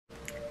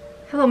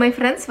Hello my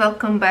friends,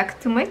 welcome back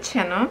to my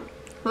channel.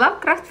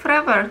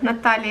 Lovecraftforever,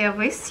 Natalia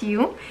with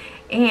you,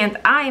 and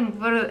I am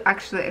very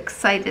actually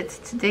excited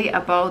today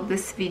about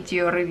this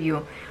video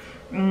review.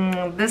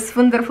 This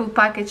wonderful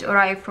package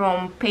arrived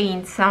from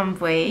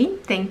PaintSomeWay.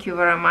 Thank you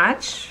very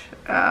much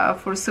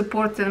for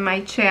supporting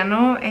my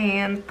channel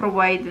and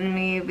providing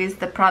me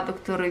with the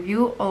product to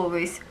review.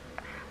 Always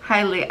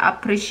highly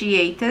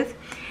appreciated.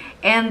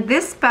 And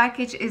this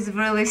package is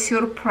really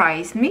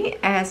surprised me.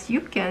 As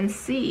you can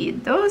see,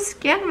 those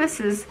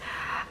canvases,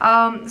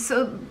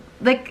 so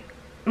like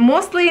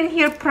mostly in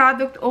here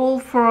product all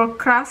for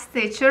cross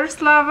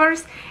stitchers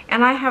lovers,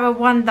 and I have a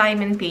one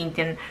diamond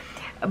painting,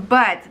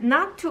 but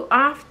not too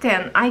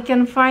often I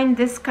can find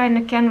this kind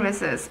of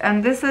canvases,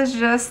 and this is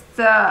just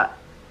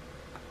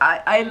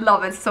I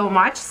love it so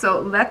much. So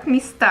let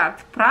me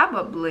start.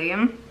 Probably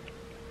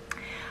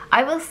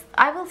I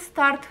will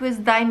start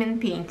with diamond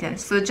painting,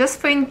 so just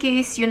for in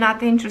case you're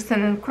not interested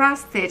in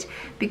cross stitch,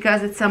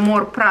 because it's a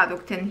more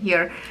product in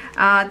here,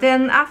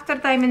 then after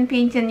diamond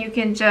painting you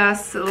can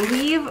just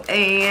leave,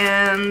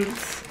 and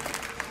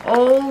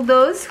all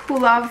those who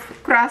love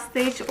cross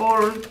stitch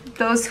or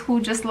those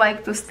who just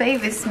like to stay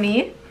with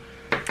me,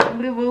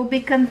 we will be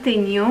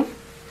continue,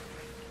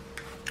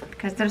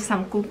 because there's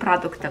some cool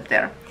product up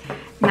there.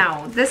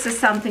 Now this is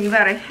something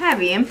very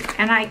heavy,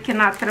 and I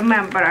cannot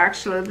remember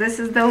actually. This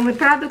is the only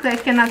product I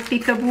cannot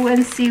pick up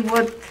and see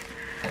what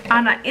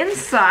on the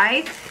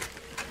inside,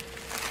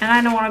 and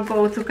I don't want to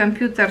go to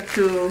computer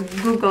to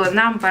Google a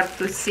number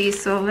to see,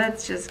 so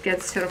let's just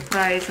get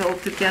surprised all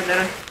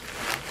together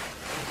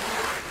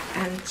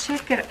and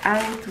check it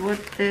out what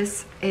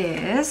this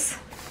is.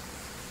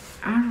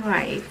 All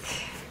right,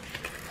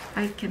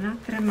 I cannot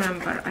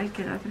remember.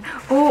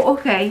 Oh,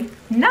 okay,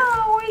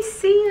 now I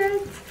see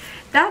it.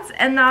 That's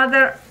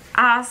another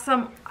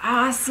awesome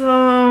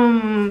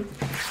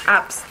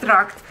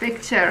abstract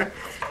picture.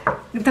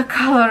 The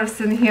colors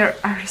in here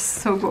are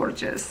so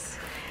gorgeous,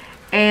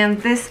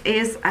 and this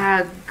is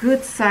a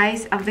good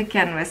size of the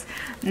canvas.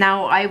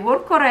 Now I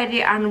work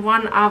already on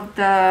one of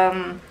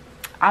the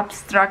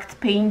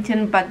abstract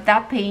painting, but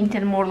that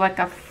painting more like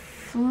a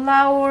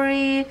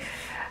flowery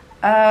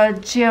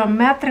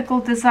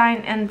geometrical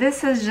design, and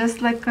this is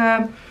just like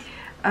a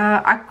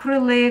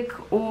acrylic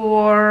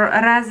or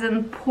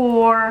resin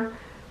pour,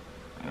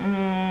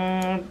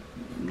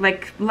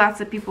 like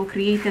lots of people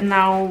creating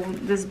now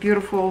this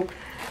beautiful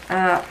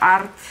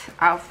art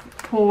of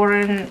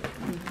pouring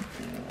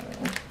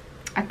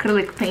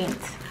acrylic paint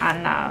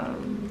on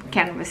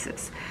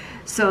canvases.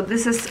 So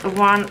this is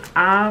one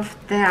of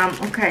them.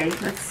 Okay,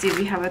 let's see,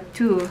 we have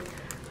two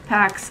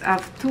packs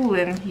of tool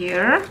in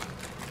here.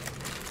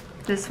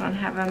 This one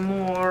have a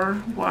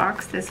more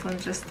wax, this one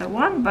just the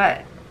one,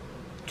 but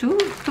two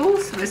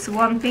tools with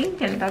one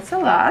painting, that's a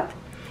lot.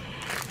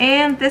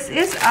 And this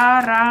is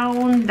a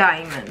round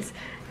diamonds.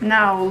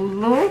 Now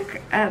look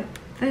at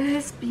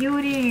this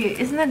beauty,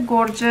 isn't it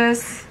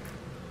gorgeous?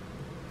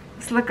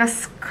 It's like a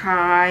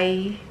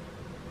sky,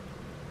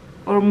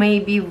 or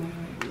maybe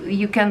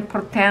you can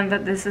pretend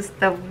that this is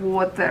the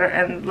water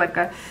and like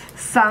a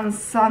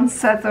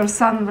sunset or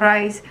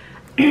sunrise.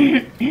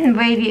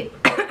 Maybe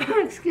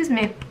excuse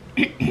me.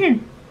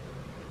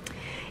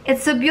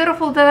 It's so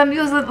beautiful that I'm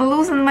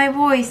losing my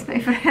voice, my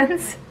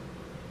friends.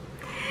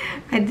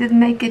 I did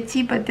make a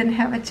tea, but didn't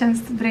have a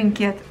chance to drink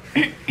yet.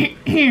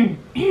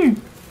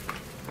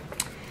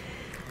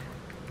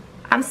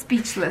 I'm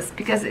speechless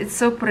because it's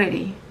so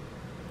pretty.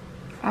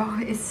 Oh,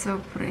 it's so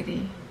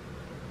pretty.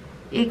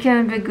 It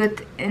can be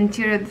good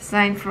interior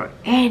design for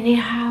any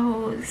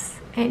house,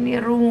 any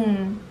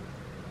room.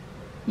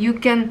 You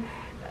can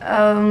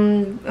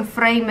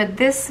frame it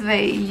this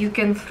way, you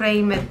can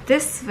frame it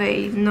this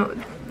way. No,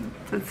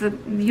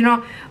 you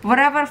know,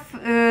 whatever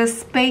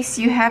space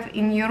you have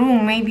in your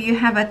room. Maybe you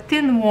have a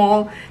thin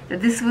wall,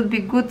 that this would be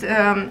good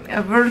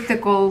a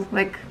vertical,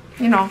 like,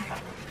 you know,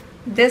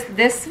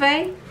 this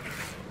way,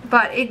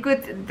 but it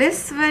could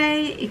this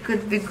way, it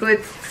could be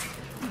good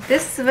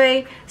this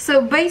way.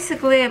 So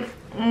basically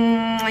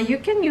you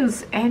can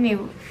use any,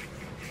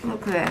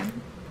 look there,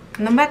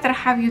 no matter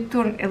how you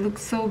turn, it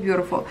looks so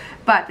beautiful.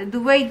 But the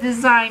way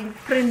design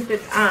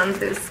printed on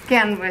this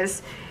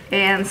canvas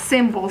and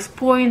symbols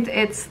point,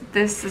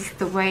 this is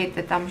the way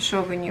that I'm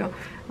showing you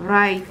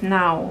right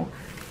now.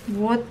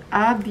 What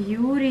a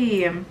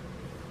beauty.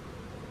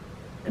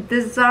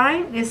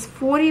 Design is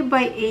 40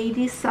 by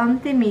 80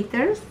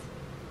 centimeters,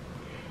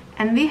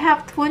 and we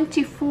have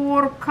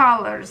 24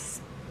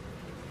 colors.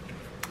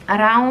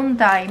 Round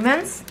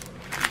diamonds.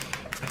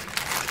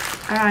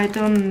 I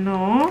don't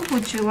know,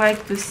 would you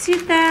like to see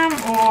them?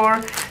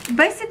 Or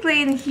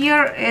basically in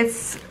here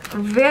it's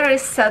very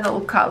subtle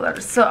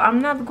colors, so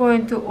I'm not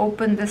going to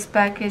open this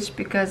package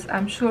because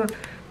I'm sure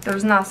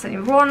there's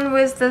nothing wrong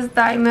with these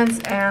diamonds,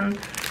 and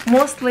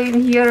mostly in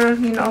here,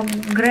 you know,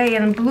 gray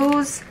and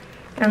blues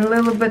and a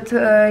little bit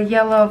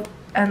yellow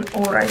and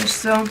orange.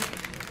 So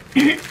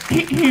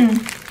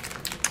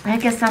I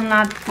guess I'm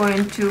not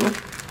going to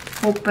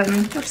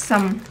open. There's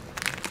some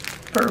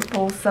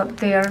purples up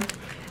there,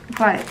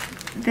 but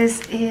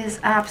This is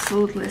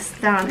absolutely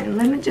stunning.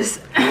 Let me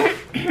just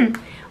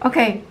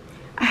okay,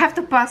 I have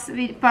to pause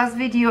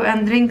video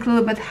and drink a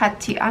little bit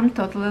hot tea. I'm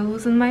totally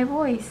losing my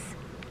voice.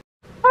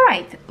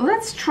 Alright,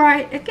 let's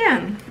try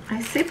again.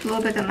 I sipped a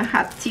little bit on the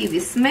hot tea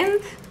with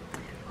mint.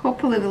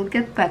 Hopefully it will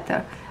get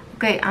better.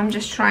 Okay, I'm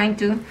just trying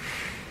to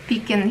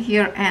peek in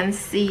here and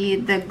see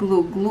the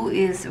glue. Glue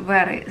is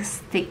very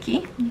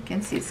sticky. You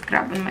can see it's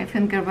grabbing my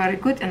finger very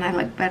good, and I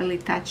like barely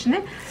touching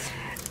it.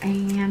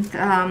 And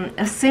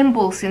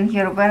symbols in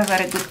here,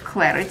 very good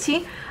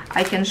clarity.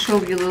 I can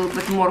show you a little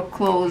bit more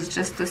close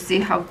just to see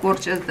how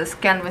gorgeous this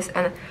canvas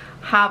and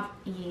how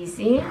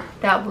easy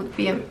that would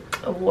be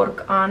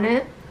work on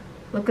it.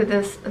 Look at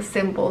this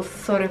symbols.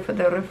 Sorry for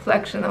the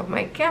reflection of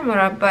my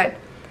camera, but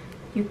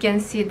you can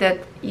see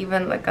that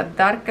even like a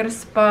darker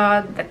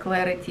spot, the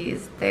clarity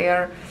is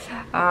there.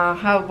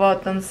 How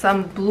about on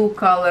some blue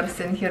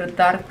colors in here,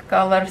 dark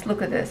colors?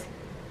 Look at this.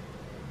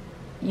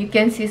 You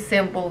can see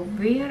symbol,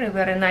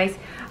 very nice.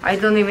 I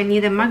don't even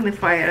need a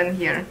magnifier in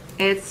here.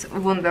 It's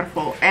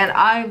wonderful, and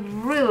I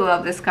really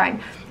love this kind.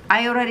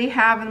 I already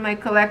have in my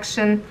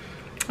collection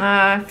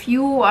a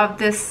few of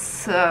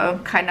this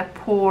kind of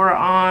pour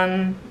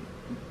on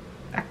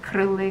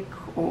acrylic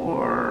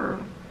or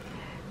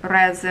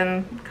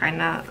resin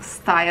kind of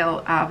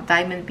style of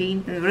diamond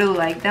paint, and really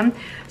like them.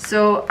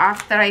 So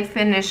after I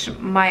finish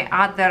my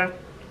other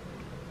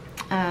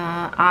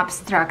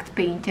abstract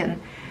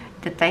painting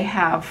that I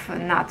have,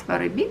 not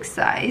very big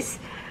size,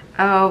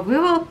 we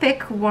will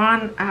pick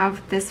one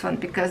of this one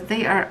because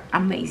they are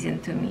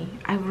amazing to me.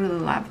 I really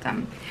love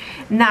them.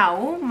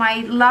 Now, my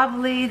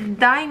lovely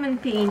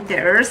diamond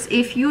painters,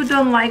 if you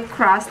don't like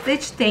cross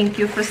stitch, thank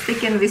you for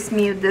sticking with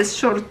me this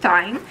short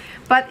time.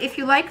 But if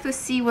you like to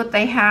see what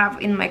I have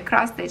in my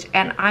cross stitch,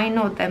 and I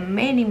know that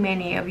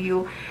many of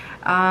you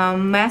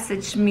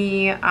message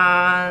me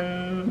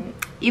on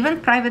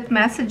even private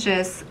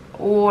messages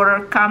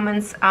or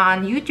comments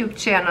on YouTube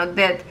channel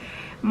that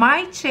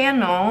my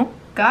channel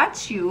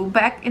got you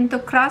back into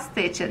cross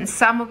stitch, and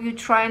some of you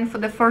trying for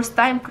the first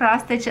time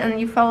cross stitch and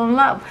you fell in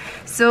love.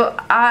 So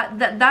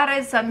that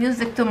is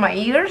music to my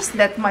ears,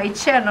 that my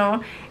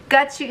channel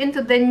got you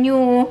into the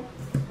new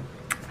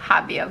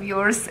hobby of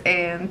yours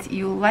and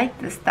you like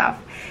this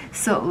stuff.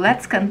 So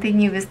let's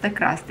continue with the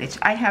cross stitch.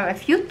 I have a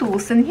few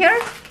tools in here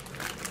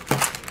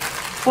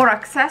for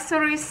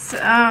accessories,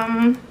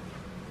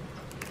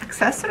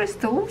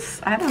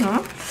 tools, I don't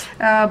know,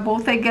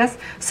 both I guess.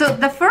 So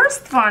the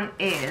first one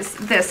is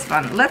this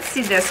one. Let's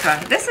see this one.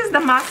 This is the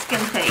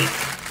masking tape.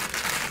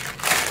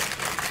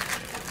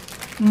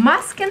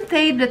 Masking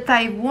tape that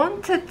I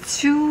wanted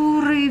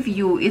to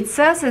review. It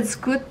says it's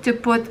good to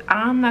put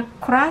on a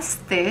cross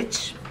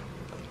stitch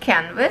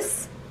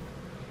canvas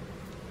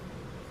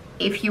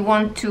if you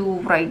want to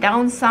write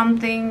down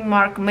something,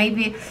 mark,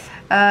 maybe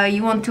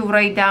you want to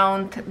write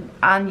down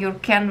on your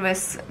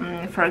canvas,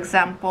 for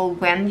example,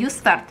 when you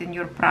start in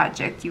your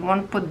project, you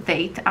want to put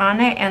date on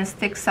it and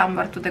stick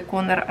somewhere to the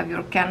corner of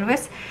your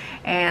canvas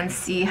and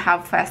see how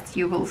fast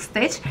you will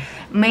stitch.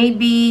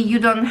 Maybe you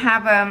don't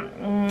have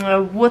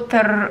a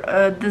water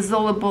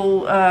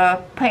dissolvable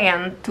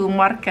pen to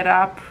mark it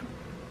up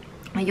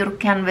your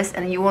canvas,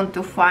 and you want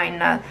to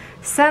find a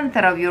center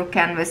of your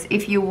canvas.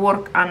 If you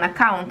work on a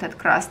counted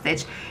cross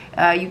stitch,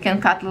 you can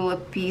cut a little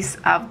piece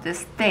of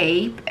this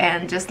tape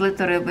and just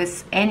literally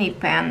with any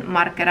pen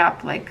mark it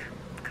up like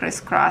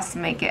crisscross,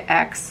 make an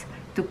X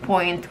to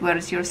point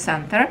where's your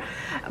center.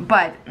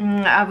 But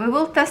we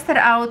will test it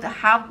out,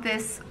 how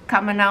this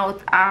coming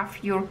out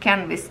of your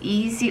canvas,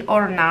 easy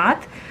or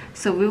not.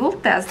 So we will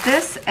test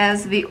this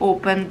as we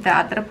open the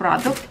other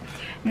product.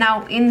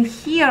 Now in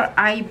here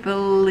I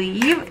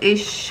believe it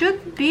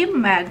should be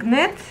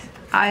magnet.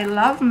 I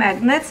love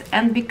magnets,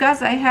 and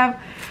because I have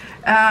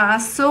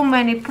so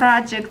many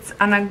projects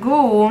on a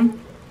go,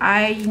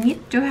 I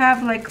need to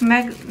have like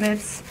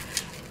magnets,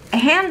 a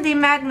handy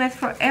magnet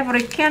for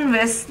every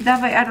canvas.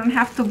 That way I don't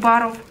have to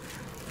borrow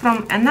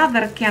from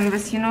another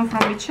canvas, you know,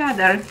 from each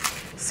other.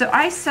 So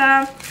I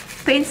saw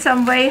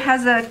PaintSomeWay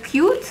has a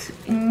cute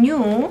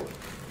new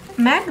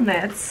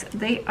magnets.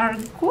 They are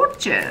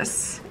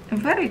gorgeous,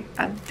 very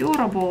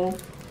adorable.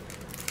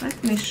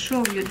 Let me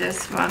show you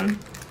this one.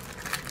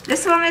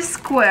 This one is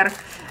square.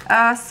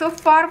 So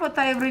far what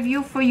I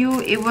reviewed for you,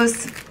 it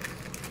was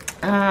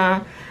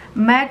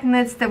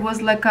magnets that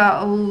was like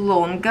a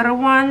longer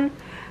one,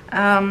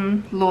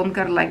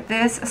 longer like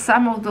this.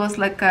 Some of those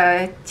like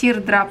a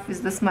teardrop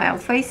with the smile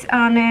face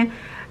on it.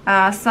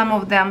 Some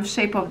of them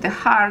shape of the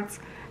hearts.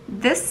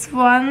 This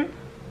one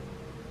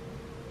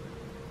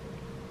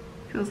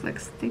feels like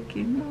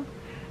sticky. No.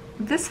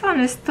 This one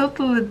is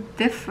totally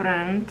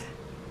different.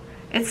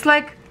 It's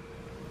like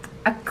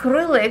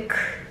acrylic.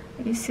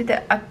 You see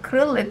the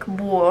acrylic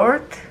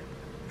board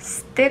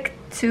stick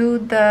to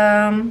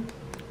the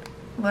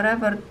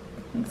whatever,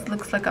 it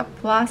looks like a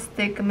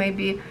plastic,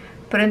 maybe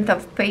print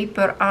of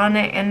paper on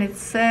it, and it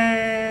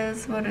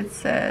says what it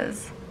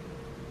says,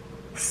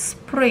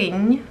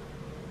 Spring.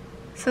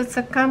 So it's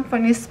a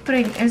company,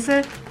 Spring. Is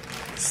it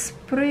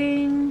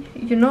Spring?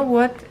 You know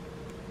what?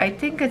 I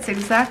think it's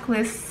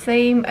exactly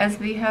same as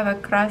we have a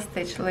cross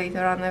stitch.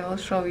 Later on I will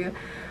show you.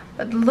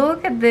 But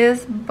look at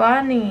this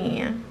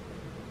bunny.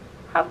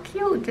 How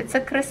cute. It's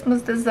a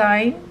Christmas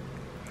design.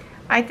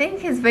 I think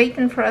he's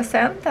waiting for a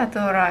Santa to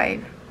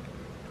arrive.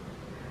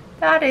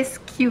 That is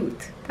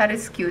cute. That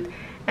is cute.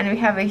 And we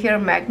have a here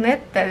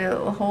magnet that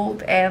will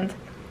hold, and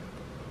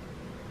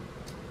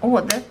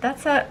oh,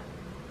 that's a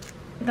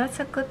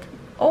good.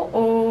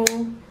 Oh,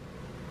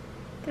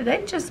 did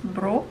I just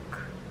broke?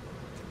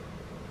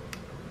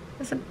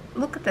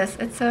 Look at this.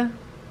 It's a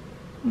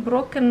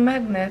broken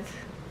magnet.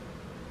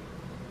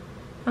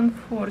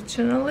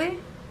 Unfortunately,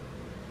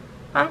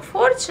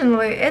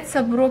 it's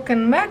a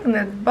broken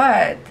magnet.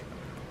 But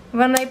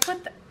when I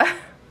put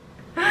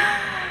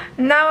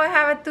now I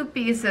have two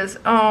pieces.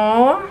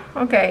 Oh,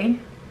 okay.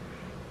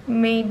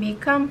 Maybe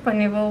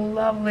company will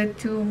lovely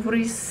to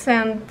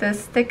resend the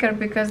sticker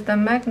because the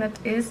magnet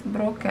is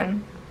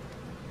broken.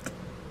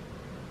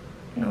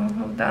 No,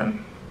 hold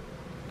on.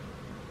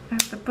 I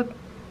have to put.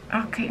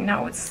 Okay,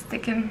 now it's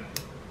sticking.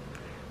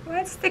 Well,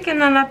 it's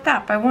sticking on the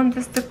top. I want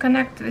this to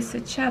connect with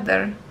each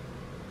other.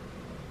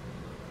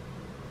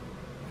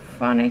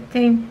 Funny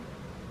thing.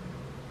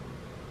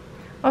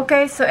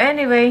 Okay, so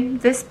anyway,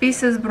 this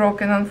piece is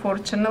broken,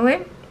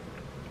 unfortunately.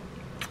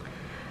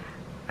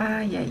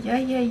 Ay,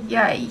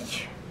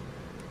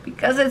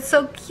 because it's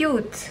so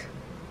cute.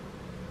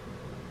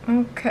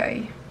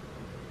 Okay,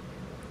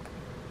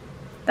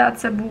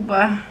 that's a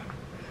booba.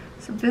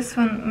 So this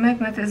one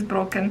magnet is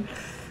broken.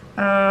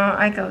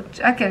 I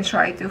can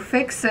try to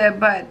fix it,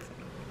 but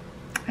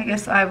I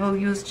guess I will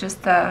use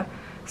just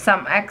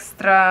some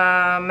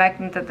extra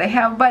magnet that I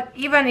have. But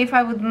even if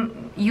I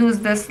would use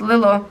this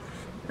little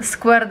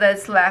square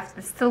that's left,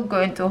 it's still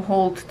going to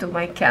hold to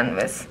my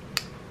canvas.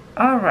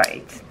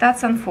 Alright,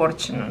 that's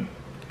unfortunate.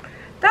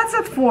 That's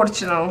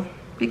unfortunate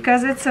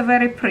because it's a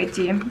very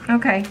pretty.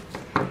 Okay.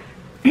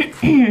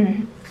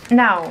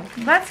 Now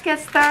let's get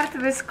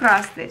started with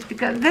cross stitch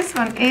because this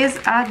one is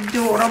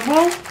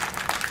adorable.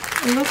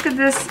 Look at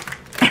this.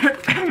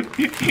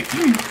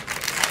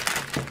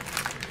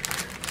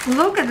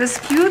 Look at this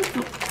cute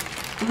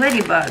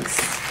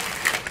ladybugs.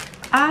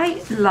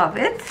 I love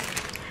it.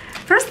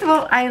 First of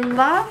all, I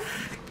love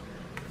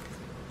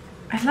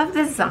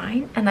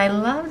design, and I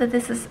love that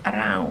this is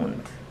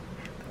round.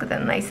 Look at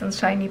that nice and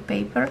shiny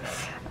paper.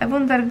 I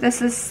wonder if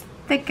this is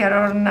sticker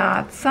or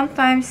not.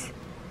 Sometimes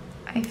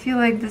I feel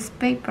like this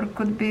paper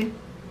could be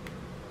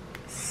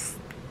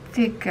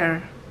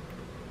sticker.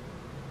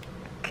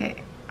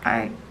 Okay,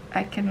 I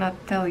cannot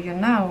tell you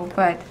now,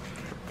 but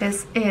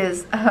this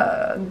is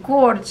a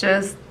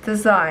gorgeous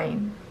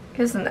design,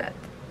 isn't it?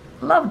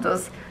 Love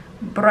those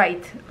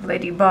bright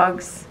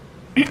ladybugs.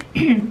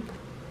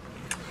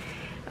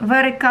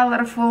 Very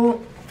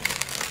colorful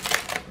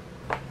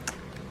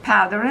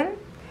pattern.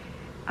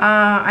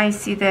 I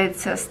see that it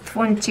says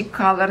 20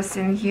 colors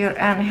in here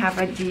and have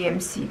a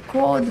DMC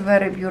code.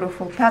 Very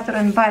beautiful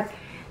pattern, but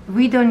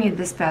we don't need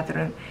this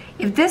pattern.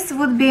 If this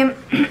would be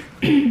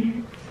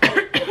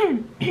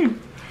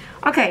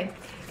okay,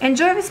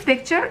 enjoy this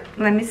picture.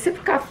 Let me sip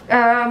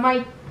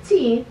my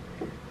tea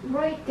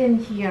right in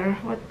here.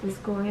 What is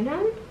going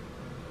on?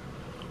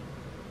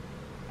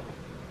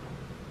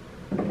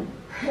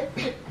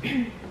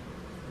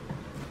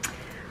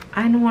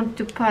 I don't want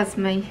to pause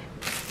my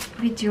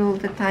video all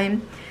the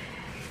time.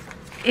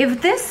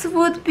 If this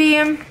would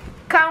be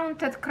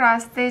counted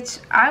cross stitch,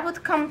 I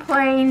would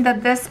complain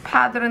that this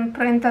pattern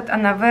printed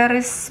on a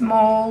very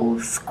small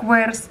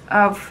squares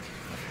of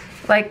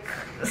like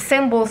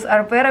symbols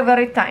are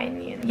very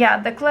tiny. Yeah,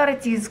 the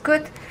clarity is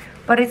good,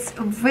 but it's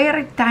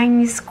very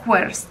tiny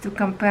squares to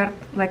compare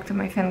like to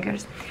my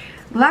fingers.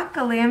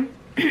 Luckily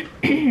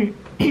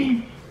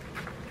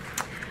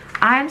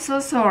I'm so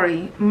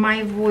sorry,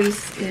 my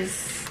voice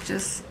is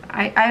just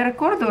I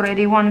recorded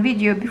already one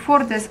video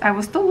before this. I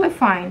was totally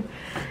fine.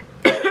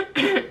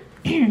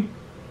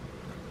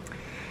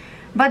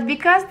 But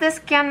because this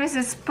canvas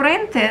is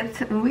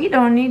printed, we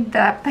don't need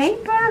the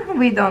paper,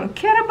 we don't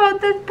care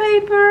about that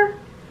paper,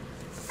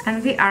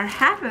 and we are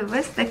happy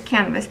with the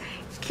canvas.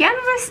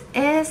 Canvas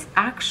is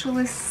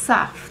actually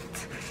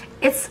soft.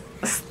 It's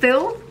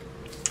still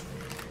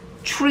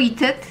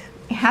treated.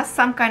 It has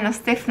some kind of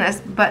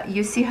stiffness, but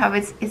you see how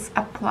it's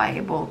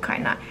applicable,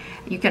 kind of.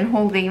 You can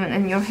hold it even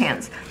in your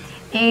hands.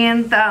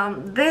 And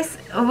this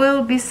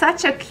will be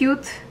such a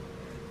cute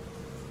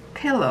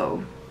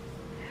pillow.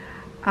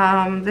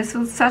 This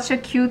was such a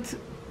cute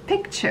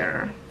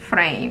picture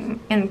frame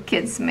in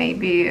kids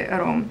maybe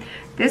room.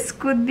 This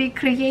could be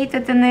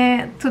created in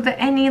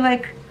any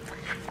like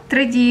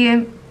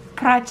 3D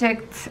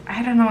project.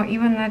 I don't know,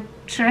 even a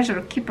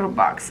treasure keeper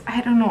box.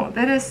 I don't know.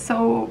 That is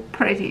so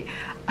pretty.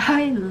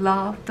 I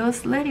love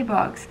those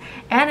ladybugs,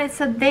 and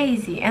it's a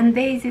daisy, and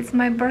daisy is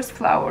my burst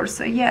flower,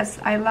 so yes,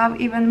 I love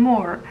even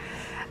more.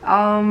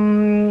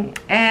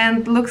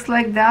 And looks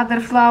like the other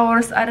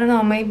flowers, I don't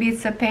know, maybe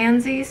it's a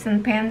pansies,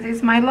 and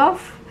pansies my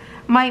love.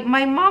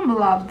 My mom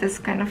loved this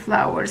kind of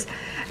flowers.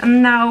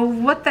 Now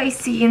what I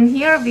see in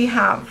here, we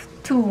have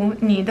 2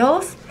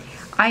 needles.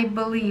 I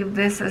believe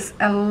this is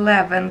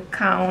 11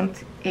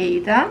 count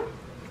Ada.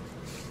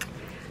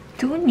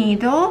 2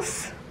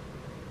 needles,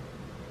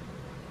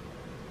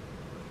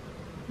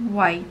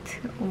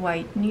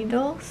 white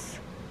needles.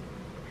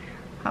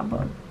 How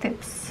about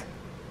tips?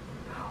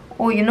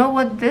 Oh, you know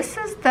what, this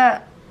is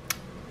the,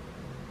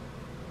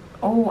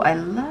 oh, I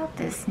love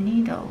these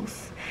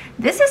needles.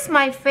 This is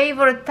my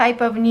favorite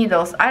type of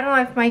needles. I don't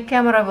know if my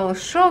camera will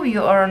show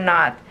you or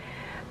not,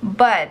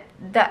 but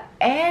the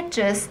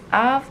edges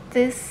of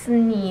this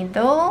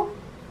needle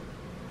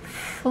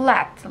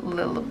flat a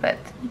little bit.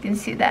 You can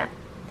see that.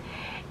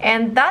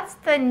 And that's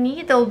the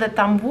needle that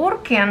I'm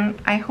working.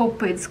 I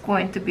hope it's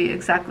going to be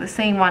exactly the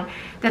same one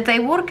that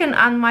I'm working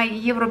on my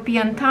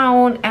European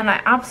town, and I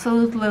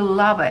absolutely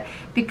love it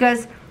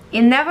because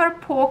it never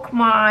poke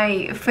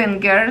my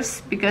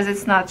fingers because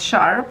it's not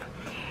sharp.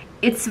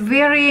 It's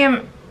very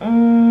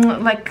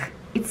like,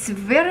 it's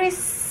very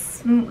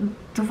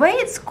the way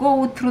it's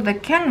go through the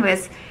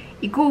canvas,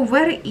 it go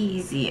very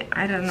easy.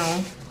 I don't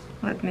know,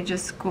 let me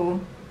just go,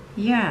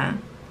 yeah,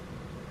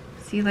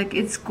 see, like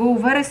it's go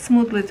very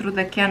smoothly through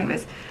the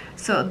canvas.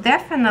 So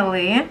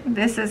definitely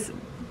this is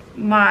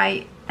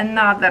my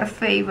another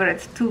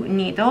favorite 2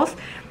 needles.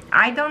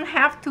 I don't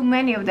have too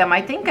many of them.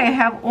 I think I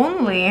have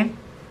only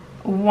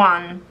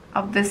 1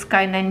 of this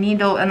kind of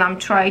needle, and I'm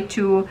trying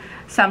to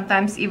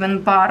sometimes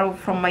even borrow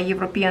from my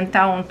European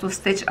town to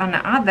stitch on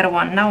the other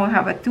one. Now I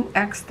have a 2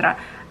 extra.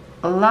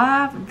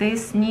 Love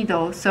this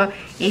needle. So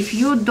if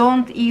you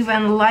don't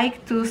even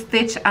like to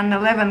stitch an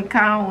 11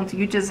 count,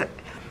 you just,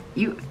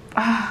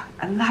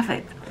 I love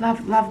it.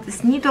 Love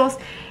these needles,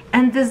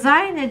 and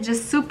design is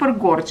just super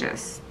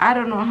gorgeous. I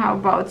don't know how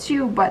about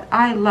you, but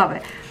I love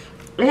it.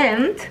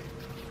 And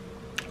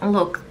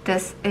look,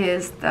 this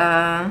is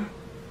the,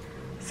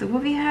 so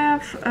what we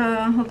have,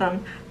 hold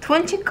on,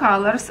 20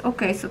 colors.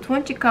 Okay, so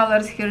 20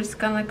 colors. Here's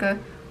kind of like a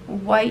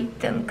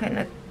white and kind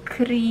of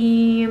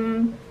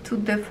cream, 2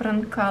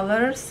 different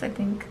colors. I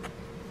think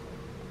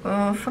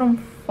from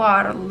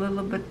far a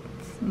little bit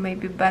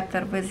maybe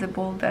better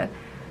visible that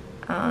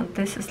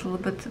this is a little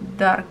bit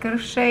darker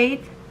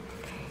shade.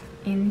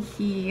 In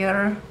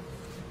here,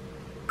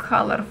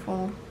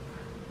 colorful,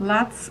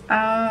 lots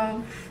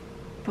of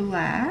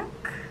black.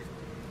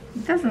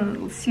 It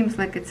doesn't, seems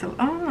like it's a,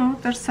 oh no,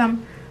 there's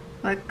some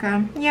like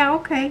yeah,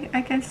 okay,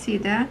 I can see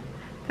that.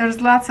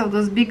 There's lots of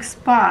those big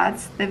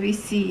spots that we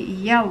see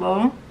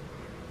yellow.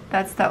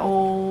 That's the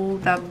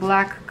old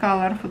black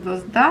color for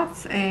those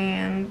dots.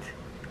 And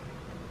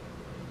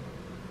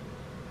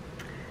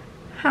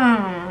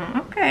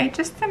okay,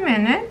 just a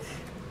minute.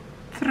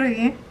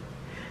 3.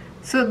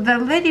 So the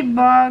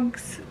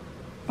ladybugs,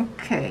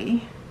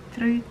 okay,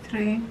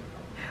 3.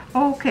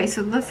 Okay,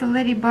 so that's the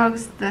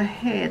ladybugs, the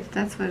head,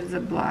 that's where the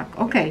black.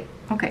 Okay,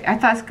 I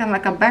thought it's kind of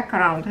like a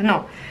background.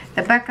 No,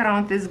 the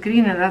background is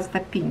green, and that's the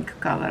pink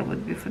color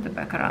would be for the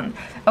background.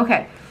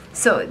 Okay,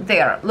 so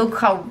there, look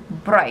how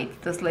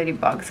bright those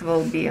ladybugs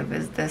will be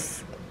with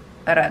this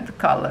red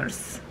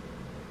colors.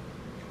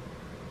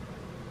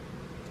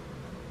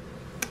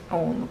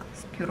 Oh, look,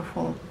 this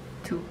beautiful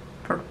 2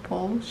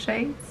 purple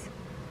shades.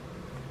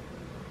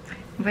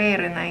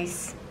 Very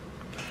nice.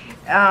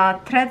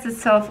 Threads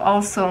itself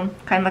also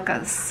kind of like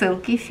a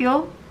silky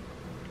feel.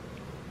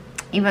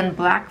 Even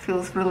black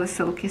feels really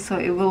silky, so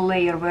it will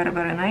layer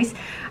very nice.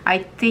 I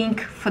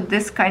think for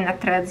this kind of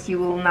threads you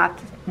will not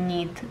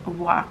need to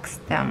wax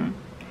them,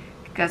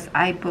 because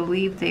I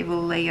believe they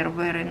will layer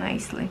very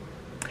nicely.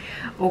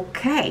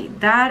 Okay,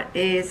 that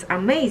is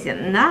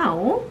amazing.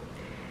 Now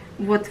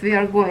what we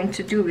are going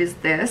to do is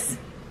this.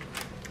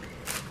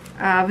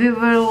 We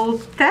will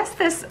test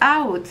this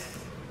out.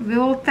 We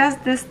will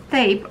test this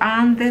tape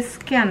on this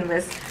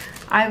canvas.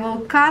 I will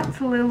cut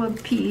a little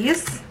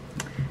piece,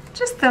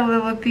 just a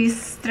little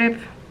piece strip.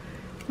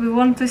 We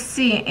want to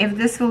see if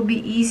this will be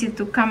easy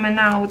to coming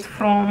out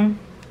from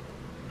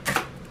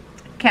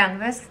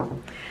canvas.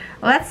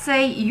 Let's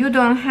say you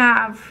don't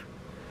have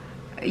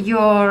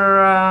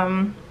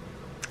your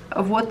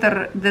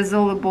water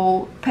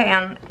dissolvable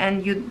pen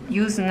and you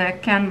using a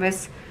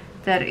canvas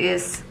that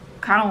is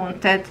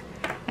counted,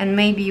 and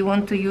maybe you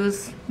want to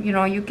use, you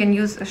know, you can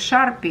use a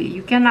Sharpie.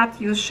 You cannot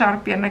use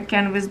Sharpie on a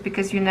canvas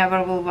because you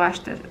never will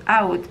wash it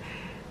out,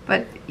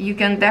 but you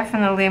can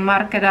definitely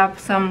mark it up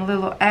some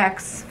little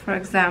X, for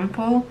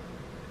example.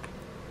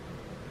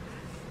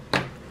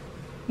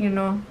 You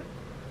know,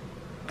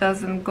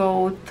 doesn't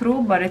go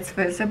through, but it's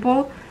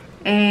visible.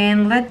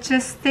 And let's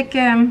just stick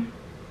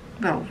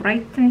well,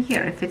 right in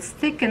here. If it's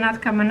thick and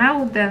not coming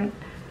out, then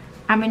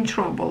I'm in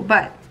trouble.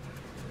 But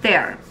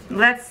there,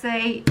 let's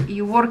say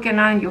you're working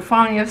on, you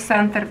found your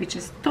center, which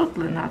is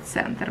totally not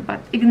center, but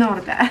ignore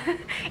that.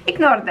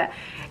 Ignore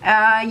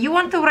that. You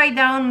want to write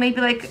down,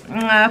 maybe like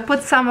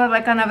put somewhere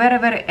like on a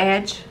very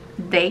edge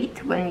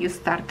date when you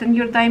started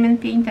your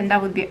diamond paint, and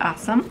that would be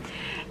awesome.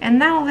 And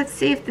now let's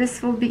see if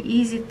this will be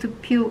easy to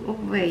peel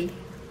away.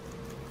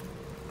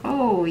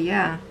 Oh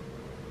yeah,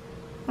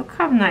 look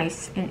how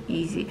nice and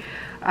easy.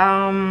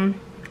 How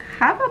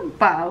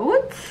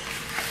about,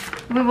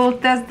 we will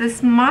test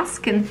this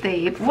masking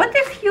tape. What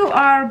if you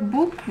are a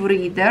book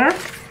reader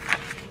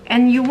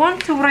and you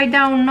want to write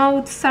down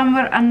notes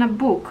somewhere on a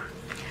book?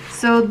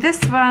 So this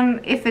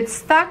one, if it's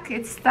stuck,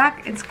 it's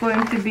stuck. It's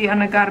going to be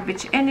on a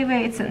garbage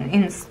anyway. It's an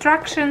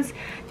instructions.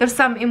 There's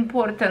some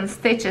important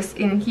stitches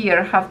in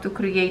here, how to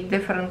create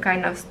different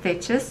kind of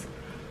stitches.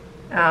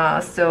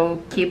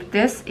 So keep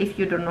this if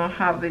you don't know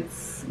how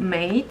it's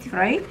made,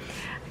 right?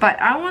 But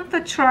I want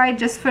to try,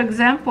 just for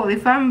example,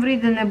 if I'm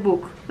reading a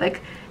book,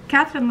 like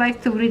Catherine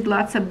likes to read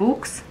lots of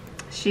books.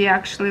 She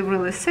actually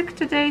really sick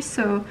today,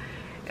 so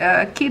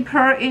keep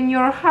her in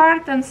your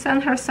heart and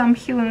send her some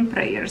healing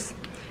prayers.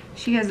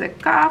 She has a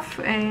cough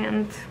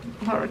and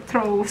her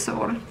throat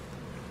sore.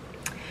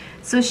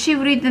 So she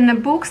reading the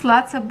books,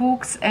 lots of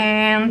books,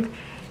 and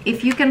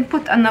if you can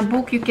put on a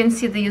book, you can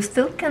see that you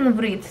still can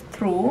read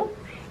through.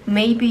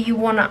 Maybe you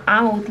want to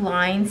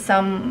outline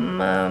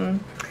some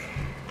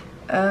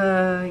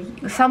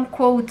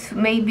quote.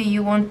 Maybe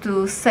you want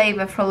to save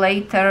it for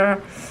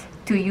later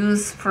to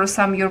use for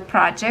some your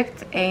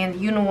project, and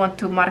you don't want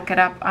to mark it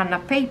up on a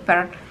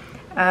paper.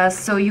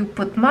 So you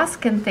put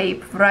masking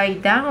tape,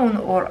 write down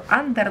or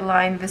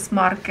underline this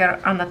marker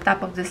on the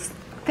top of this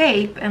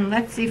tape, and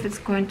let's see if it's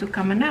going to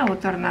come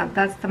out or not.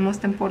 That's the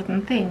most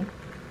important thing.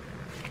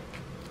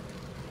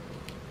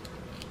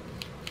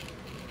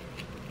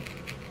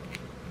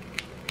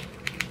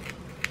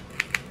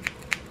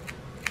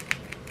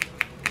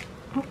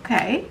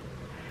 Okay,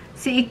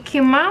 see, it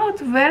came out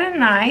very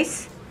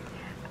nice.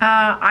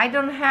 I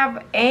don't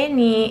have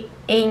any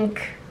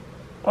ink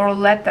or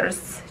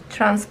letters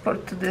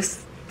transport to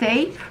this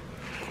tape.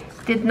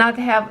 Did not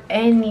have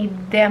any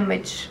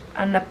damage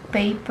on the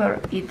paper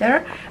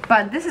either,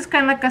 but this is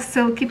kind of like a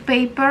silky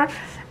paper.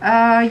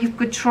 You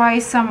could try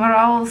somewhere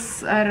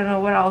else. I don't know,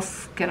 where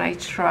else can I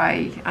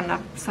try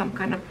on some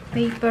kind of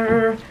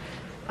paper.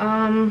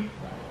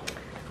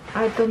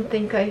 I don't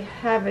think I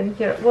have in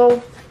here.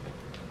 Well,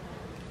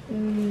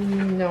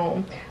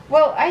 no.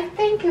 Well, I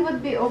think it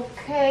would be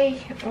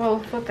okay. Well,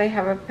 thought I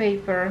have a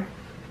paper.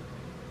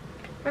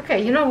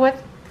 Okay, you know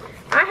what?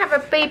 I have a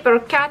paper,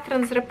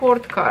 Catherine's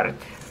report card.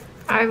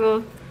 I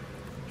will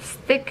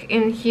stick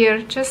in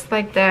here just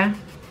like that.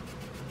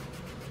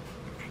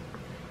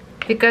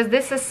 Because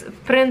this is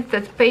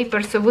printed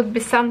paper, so it would be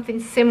something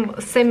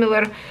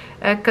similar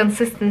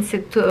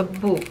consistency to a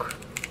book.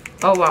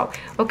 Oh wow.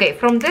 Okay,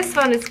 from this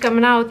one it's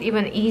coming out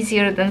even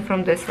easier than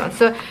from this one.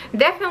 So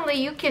definitely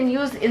you can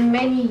use in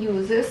many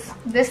uses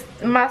this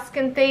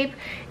masking tape,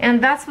 and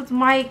that's what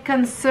my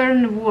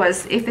concern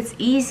was. If it's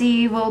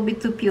easy, it will be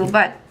to peel.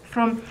 But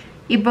from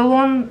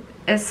Ibelon,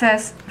 it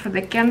says for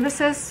the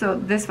canvases, so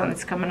this one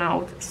is coming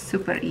out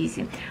super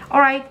easy.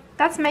 Alright,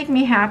 that's make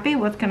me happy.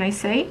 What can I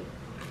say?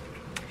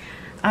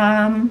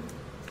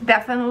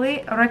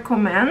 Definitely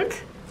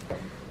recommend.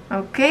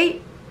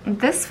 Okay,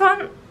 this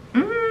one,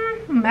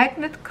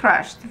 magnet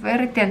crushed,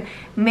 very thin.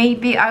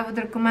 Maybe I would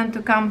recommend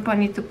to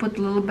company to put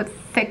a little bit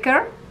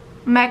thicker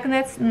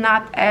magnets,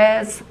 not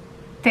as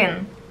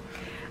thin.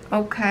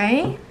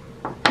 Okay.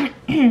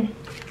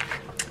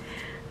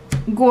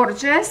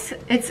 Gorgeous.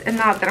 It's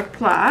another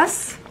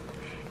plus.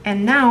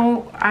 And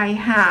now I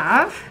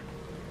have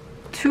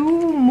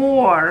two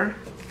more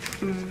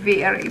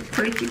very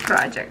pretty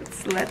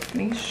projects. Let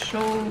me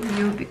show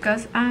you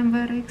because I'm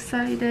very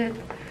excited.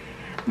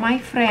 My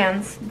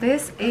friends,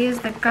 this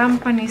is the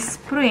company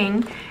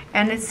Spring,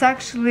 and it's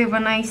actually,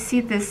 when I see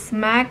this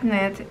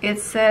magnet, it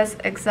says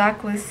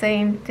exactly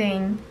same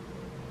thing.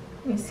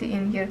 You see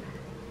in here,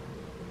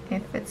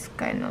 if it's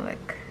kind of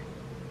like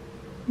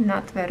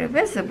not very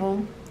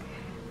visible,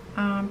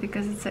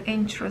 because it's an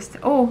interest.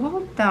 Oh,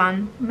 hold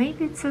on,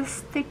 maybe it's a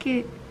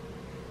sticky.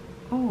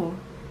 Oh,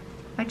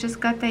 I just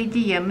got the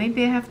idea.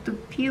 Maybe I have to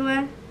peel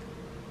it.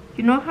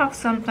 You know how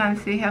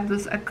sometimes we have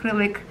this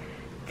acrylic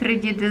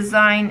 3D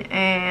design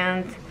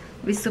and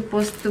we're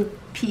supposed to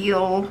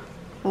peel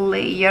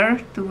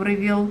layer to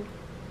reveal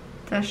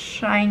the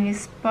shiny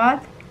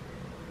spot.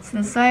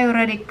 Since I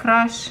already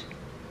crushed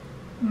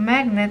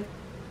magnet,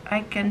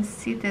 I can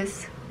see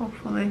this,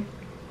 hopefully.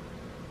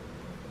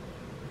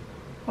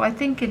 Oh, I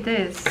think it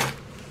is.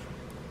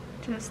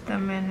 Just a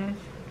minute.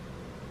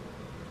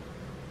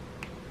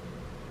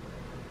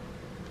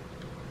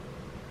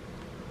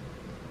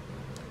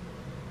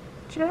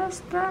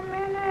 Just a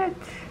minute.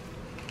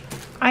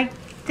 I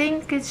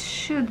think it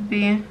should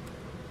be.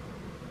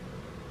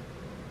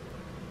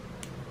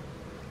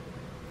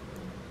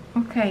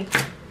 Okay.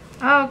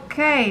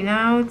 Okay,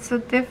 now it's a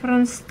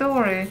different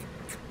story.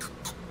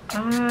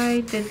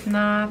 I did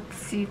not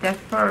see that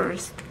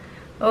first.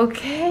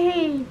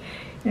 Okay.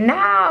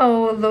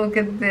 Now look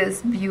at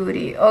this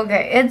beauty.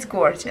 Okay, it's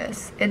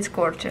gorgeous. It's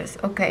gorgeous.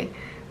 Okay.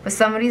 For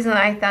some reason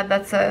I thought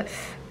that's a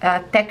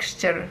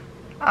texture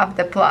of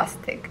the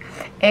plastic.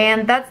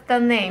 And that's the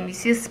name. You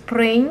see,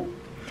 Spring?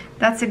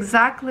 That's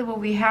exactly what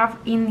we have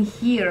in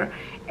here.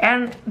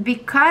 And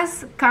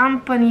because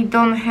company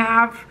don't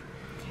have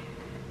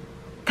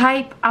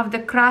type of the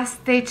cross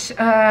stitch,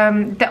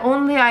 the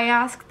only I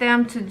asked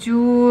them to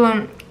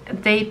do,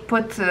 they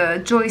put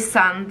Joy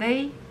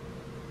Sunday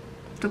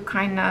to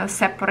kind of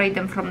separate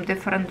them from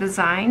different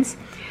designs.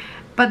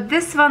 But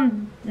this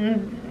one,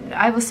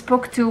 I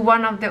spoke to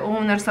one of the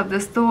owners of the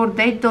store.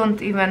 They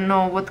don't even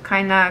know what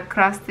kind of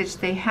cross stitch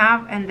they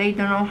have, and they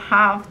don't know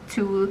how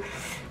to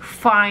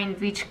find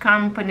which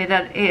company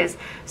that is.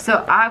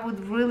 So I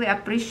would really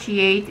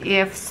appreciate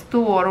if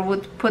store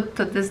would put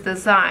to these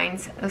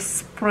designs a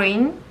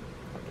spring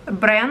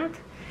brand,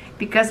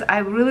 because I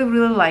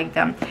really like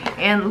them.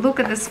 And look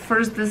at this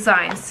first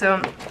design.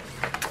 So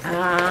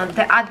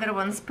the other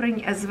one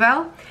spring as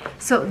well.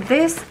 So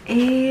this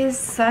is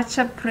such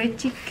a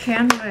pretty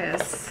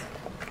canvas.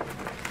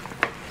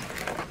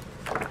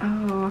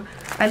 Oh,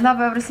 I love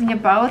everything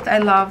about. I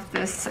love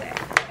this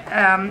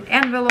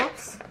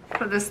envelopes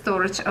for the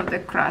storage of the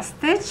cross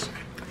stitch.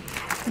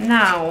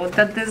 Now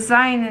the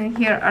design in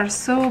here are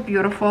so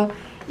beautiful.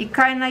 It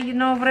kind of, you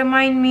know,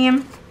 remind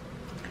me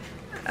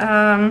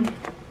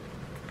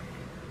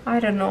I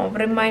don't know,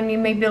 remind me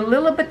maybe a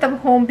little bit of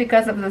home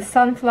because of the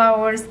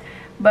sunflowers,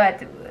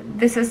 but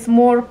this is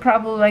more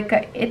probably like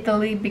a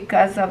Italy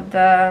because of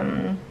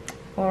the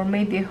or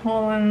maybe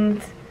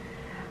Holland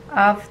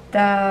of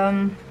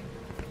the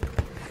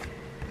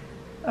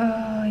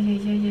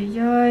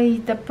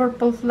the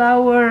purple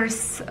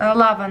flowers,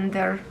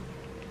 lavender.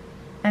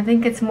 I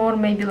think it's more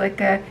maybe like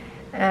a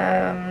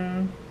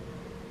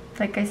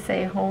like I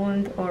say,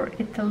 Holland or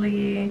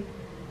Italy,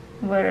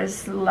 where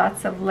there's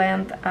lots of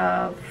land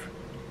of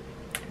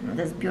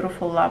this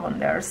beautiful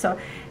lavender. So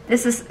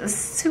this is a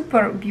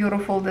super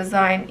beautiful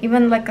design.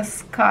 Even like a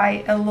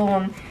sky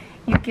alone,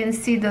 you can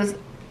see those,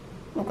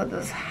 look at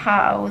those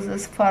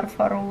houses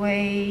far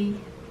away.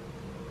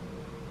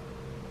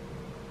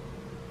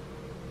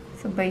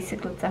 So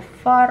basically it's a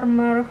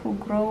farmer who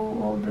grow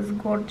all this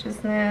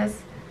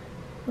gorgeousness.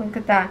 Look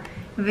at that,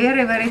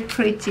 very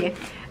pretty.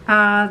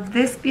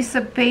 This piece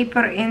of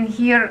paper in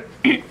here,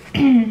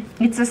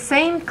 it's the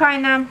same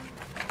kind of,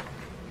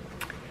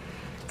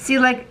 see,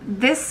 like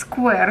this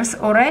square's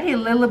already a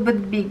little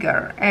bit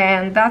bigger,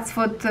 and that's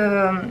what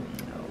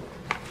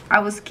I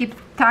was keep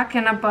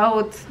talking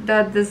about,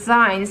 the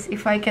designs.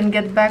 If I can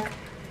get back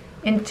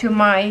into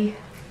my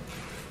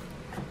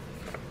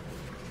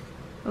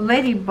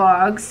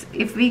ladybugs,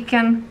 if we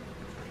can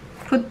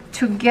put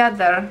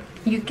together,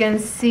 you can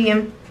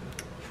see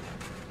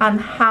on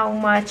how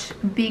much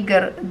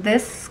bigger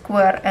this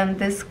square and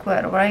this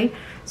square, right?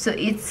 So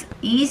it's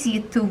easy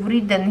to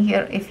read in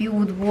here if you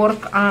would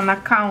work on a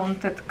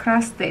counted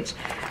cross stitch.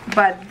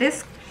 But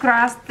this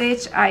cross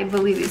stitch, I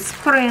believe, is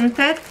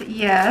printed.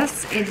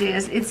 Yes, it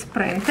is. It's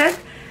printed,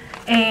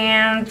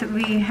 and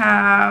we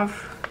have,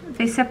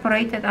 they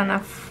separated on a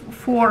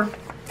 4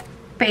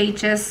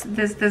 pages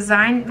this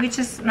design, which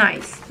is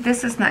nice.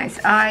 This is nice.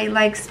 I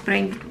like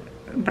spring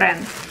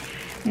brand.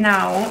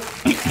 Now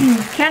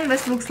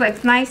canvas looks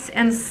like nice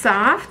and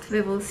soft.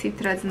 We will see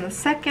threads in a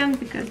second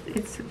because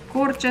it's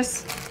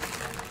gorgeous.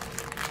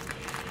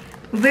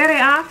 Very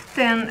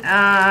often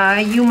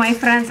you, my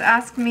friends,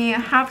 ask me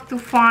how to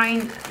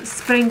find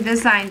spring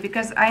design,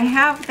 because I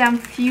have them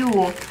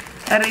few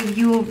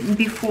review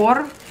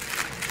before,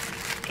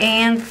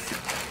 and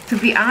to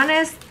be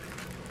honest,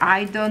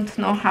 I don't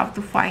know how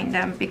to find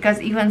them,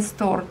 because even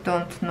store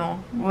don't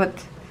know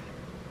what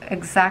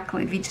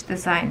exactly which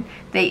design.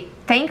 They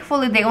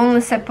thankfully they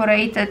only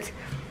separated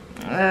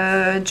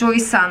Joy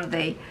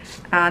Sunday.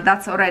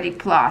 That's already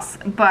plus,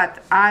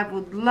 but I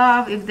would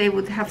love if they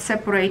would have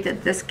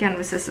separated this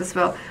canvases as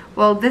well.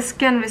 Well, this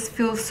canvas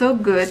feels so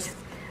good.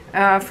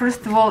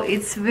 First of all,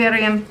 it's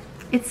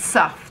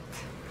soft,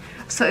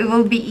 so it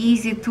will be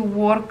easy to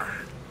work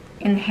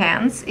in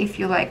hands if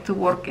you like to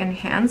work in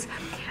hands.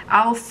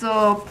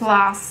 Also,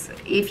 plus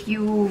if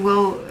you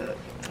will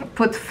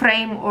put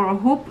frame or a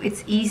hoop,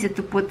 it's easy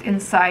to put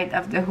inside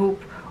of the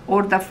hoop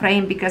or the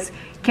frame, because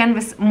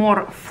canvas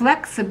more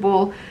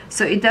flexible,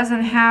 so it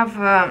doesn't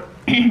have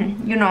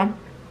you know,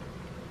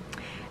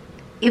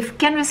 if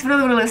canvas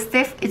really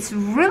stiff, it's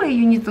really,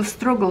 you need to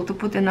struggle to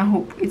put in a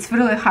hoop. It's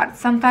really hard.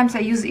 Sometimes I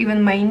use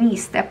even my knee,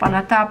 step on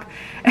the top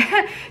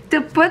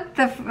to put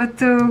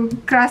to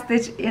cross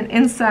stitch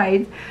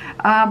inside,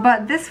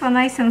 but this one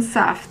nice and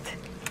soft.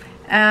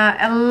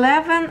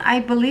 11, I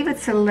believe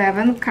it's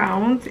 11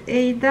 count,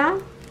 Ada.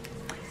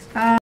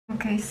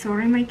 Okay,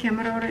 sorry, my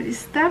camera already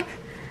stopped.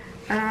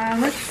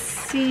 Let's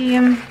see,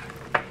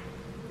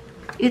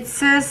 it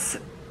says,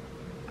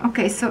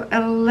 okay, so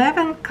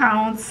 11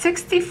 count,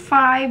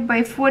 65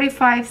 by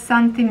 45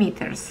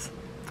 centimeters.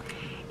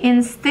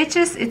 In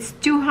stitches, it's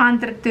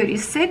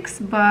 236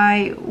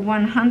 by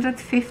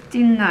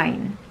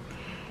 159.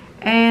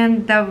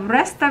 And the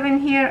rest of in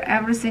here,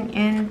 everything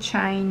in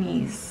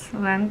Chinese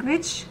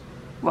language.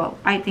 Well,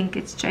 I think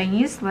it's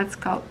Chinese. Let's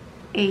call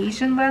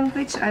Asian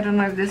language. I don't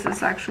know if this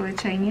is actually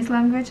Chinese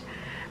language,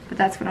 but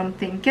that's what I'm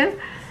thinking.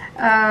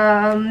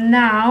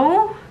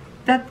 Now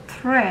the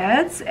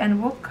threads,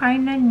 and what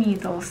kind of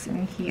needles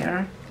in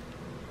here?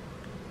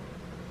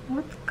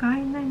 What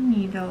kind of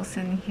needles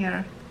in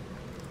here?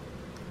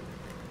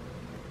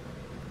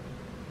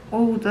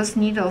 Oh, those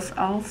needles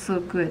also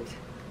good.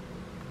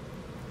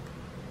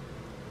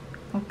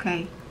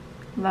 Okay,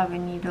 Love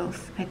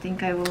needles. I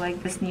think I will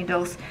like these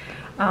needles.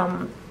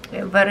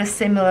 Very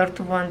similar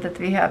to one that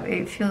we have.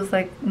 It feels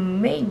like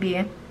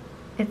maybe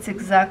it's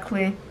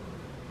exactly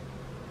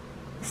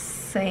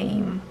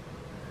same.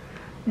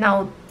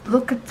 Now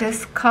look at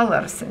these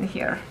colors in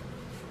here.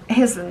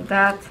 Isn't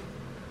that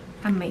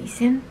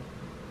amazing?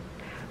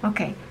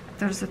 Okay,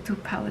 there's the two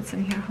palettes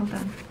in here. Hold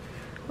on.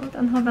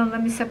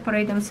 Let me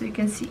separate them so you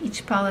can see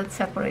each palette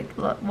separate.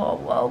 Whoa,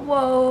 whoa,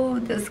 whoa,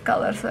 these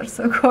colors are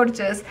so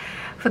gorgeous.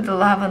 For the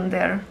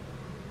lavender,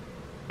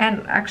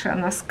 and actually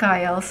on the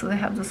sky also they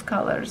have those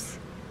colors.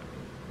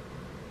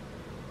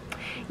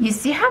 You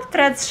see how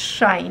threads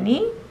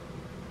shiny?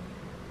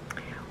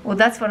 Well,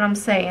 that's what I'm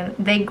saying.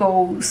 They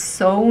go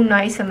so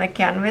nice on the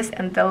canvas,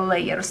 and the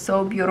layer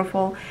so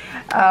beautiful.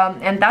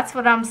 And that's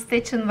what I'm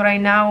stitching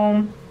right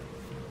now.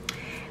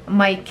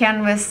 My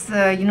canvas,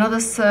 you know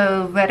those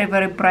very,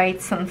 very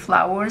bright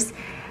sunflowers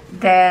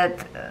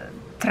that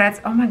threads.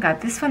 Oh my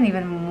god, this one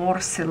even more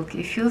silky.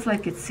 It feels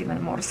like it's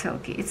even more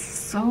silky. It's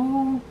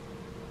so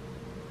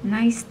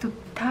nice to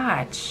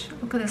touch.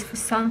 Look at this for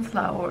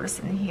sunflowers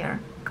in here,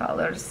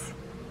 colors.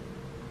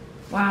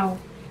 Wow,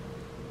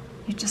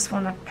 you just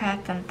want to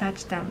pat and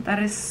touch them.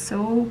 That is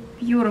so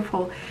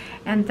beautiful.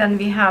 And then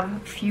we have a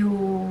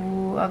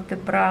few of the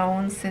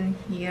browns in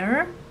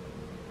here.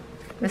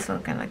 This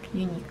one kind of like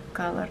unique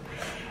color.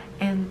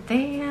 And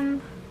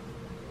then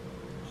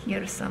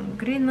here's some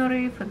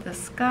greenery for the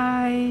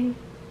sky.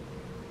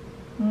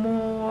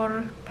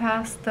 More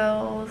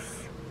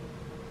pastels.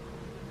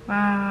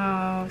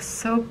 Wow,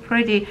 so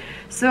pretty.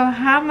 So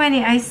how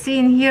many I see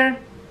in here?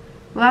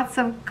 Lots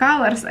of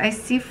colors. I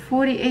see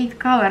 48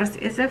 colors.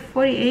 Is it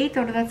 48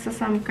 or that's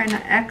some kind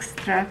of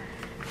extra?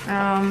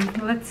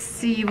 Let's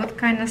see what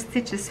kind of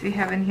stitches we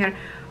have in here.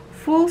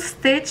 Full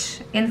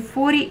stitch in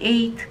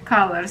 48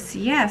 colors.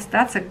 Yes,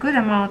 that's a good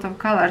amount of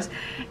colors.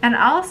 And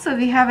also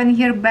we have in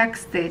here back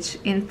stitch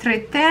in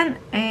 310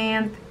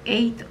 and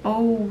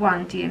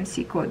 801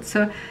 TMC code.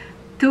 So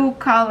 2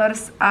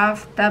 colors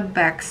of the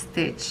back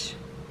stitch.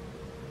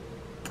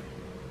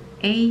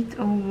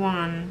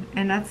 801,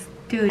 and that's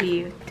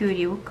 30.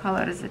 What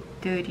color is it?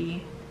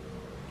 30.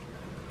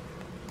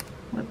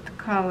 What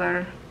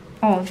color?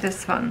 Oh,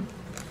 this one.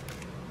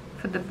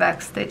 For the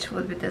back stitch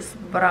will be this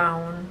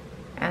brown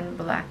and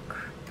black.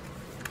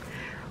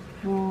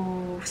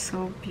 Whoa,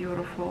 so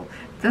beautiful.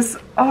 This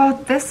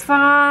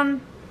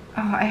one. Oh,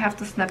 I have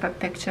to snap a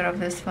picture of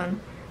this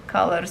one.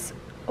 Colors.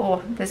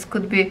 Oh, this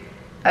could be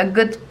a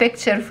good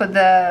picture for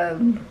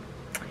the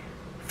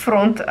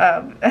front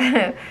of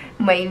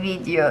my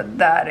video.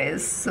 That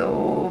is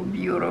so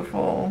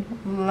beautiful.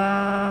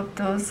 Love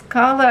those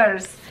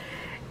colors.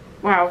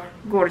 Wow,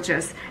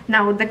 gorgeous.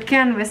 Now the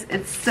canvas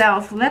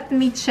itself, let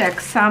me check.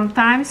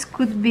 Sometimes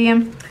could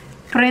be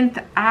print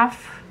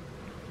off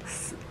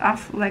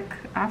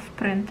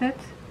printed.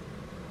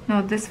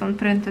 No, this one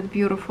printed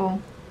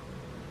beautiful.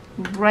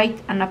 Right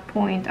on a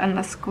point on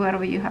the square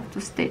where you have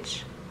to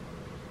stitch.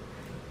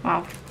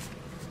 Wow,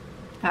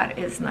 that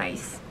is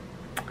nice.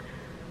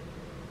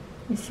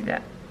 You see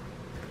that?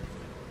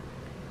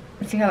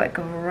 You see how like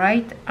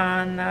right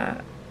on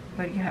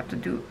where you have to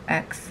do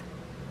X.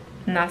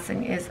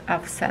 Nothing is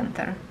off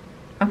center.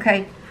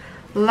 Okay,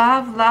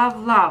 love, love,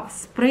 love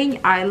spring.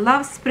 I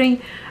love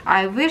spring.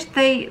 I wish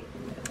they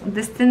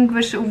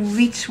distinguish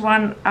which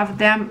one of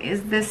them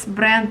is this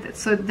brand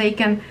so they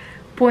can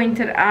point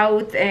it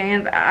out,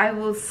 and I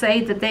will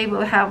say that they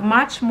will have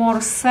much more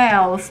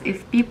sales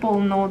if people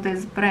know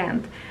this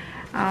brand.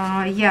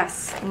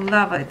 Yes,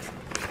 love it.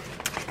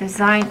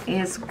 Design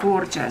is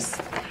gorgeous.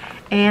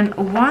 And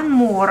one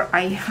more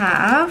I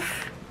have,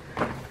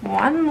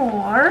 one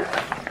more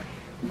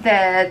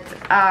that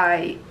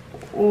I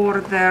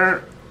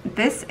ordered.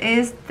 This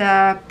is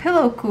the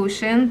pillow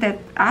cushion that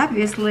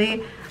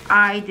obviously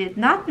I did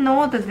not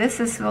know that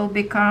will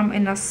become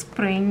in a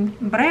spring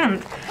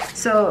brand.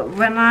 So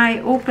when I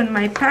opened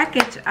my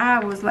package, I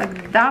was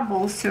like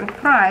double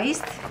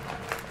surprised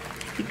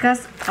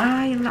because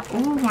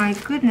oh my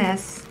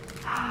goodness.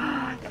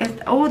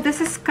 Oh,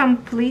 this is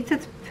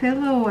completed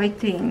pillow, I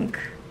think.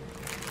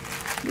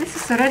 This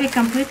is already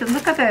completed.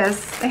 Look at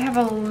this. They have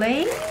a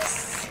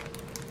lace.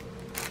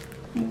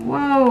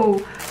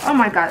 Whoa. Oh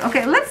my god.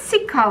 Okay, let's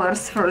see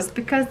colors first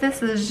because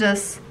this is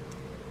just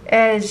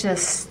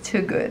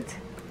too good.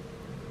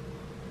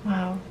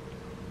 Wow.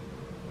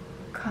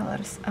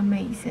 Colors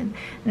amazing.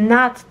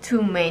 Not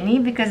too many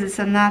because it's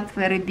a not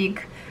very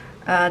big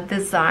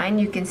design.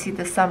 You can see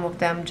some of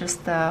them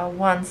just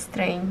one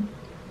string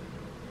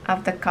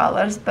of the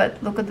colors,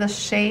 but look at the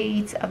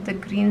shades of the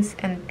greens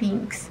and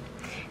pinks.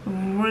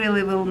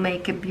 Really will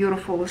make a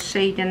beautiful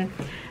shading.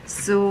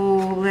 So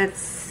let's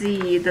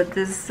see the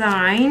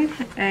design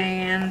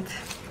and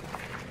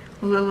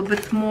a little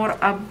bit more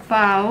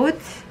about.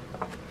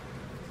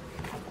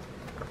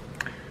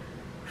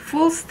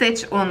 Full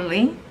stitch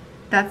only,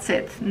 that's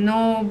it.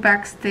 No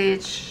back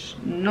stitch,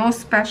 no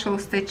special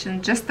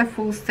stitching, just a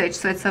full stitch.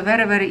 So it's a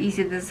very, very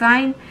easy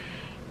design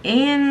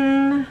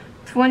in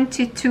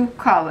 22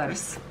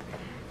 colors.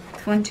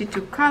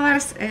 22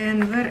 colors.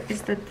 And where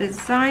is the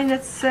design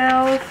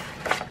itself?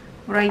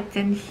 Right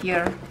in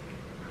here.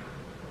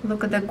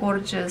 Look at the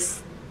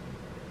gorgeous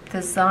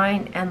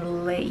design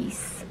and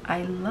lace.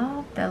 I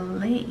love the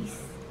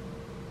lace.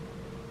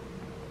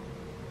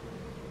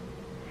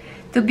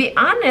 To be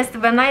honest,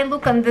 when I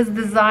look on this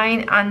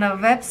design on a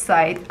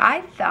website,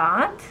 I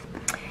thought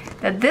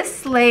that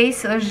this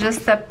lace was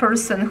just a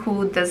person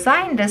who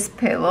designed this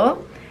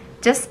pillow,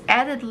 just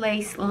added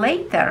lace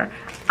later.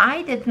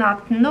 I did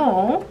not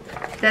know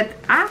that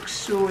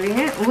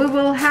actually we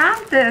will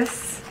have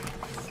this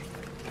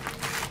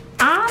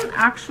on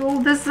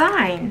actual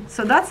design.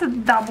 So that's a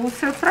double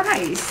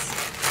surprise.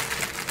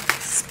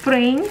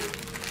 Spring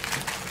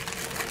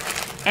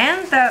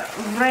and the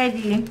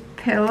ready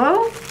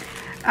pillow.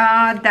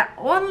 The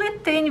only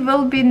thing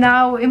will be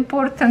now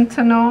important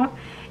to know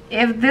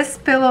if this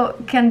pillow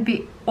can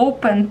be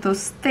open to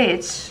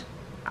stitch.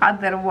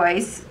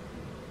 Otherwise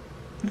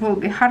it will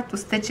be hard to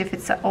stitch if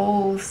it's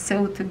all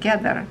sewed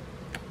together.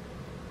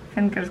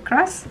 Fingers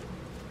crossed,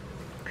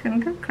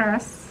 finger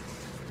crossed,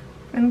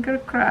 finger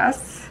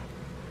crossed.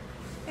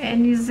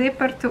 Any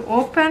zipper to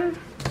open?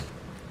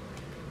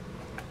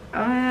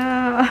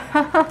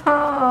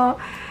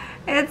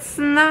 It's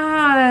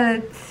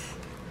not.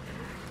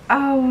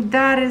 Oh,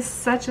 that is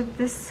such a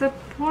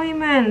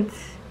disappointment.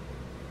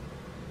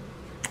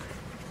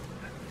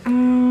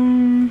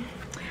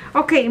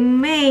 Okay,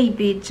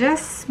 maybe,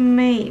 just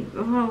maybe.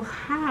 Well,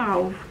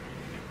 how?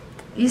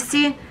 You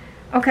see,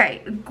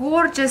 okay,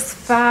 gorgeous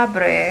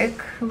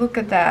fabric. Look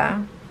at that.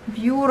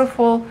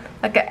 Beautiful,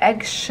 like an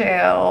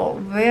eggshell,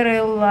 very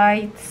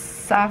light,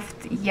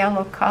 soft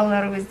yellow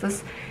color with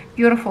this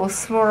beautiful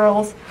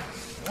swirls.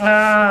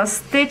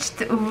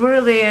 Stitched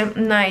really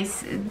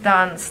nice,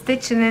 done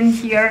stitching in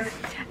here.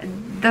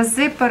 The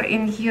zipper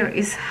in here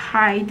is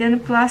hidden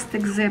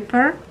plastic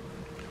zipper.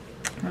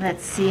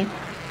 Let's see,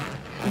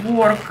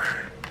 work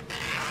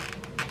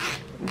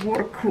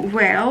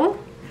well.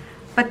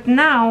 But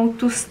now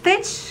to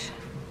stitch,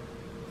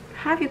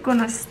 how are you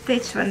gonna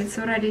stitch when it's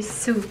already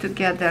sewed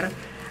together?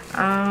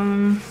 How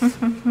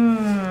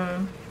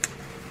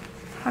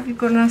are you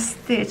gonna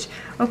stitch?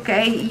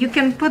 Okay, you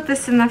can put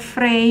this in a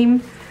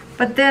frame.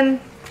 But then,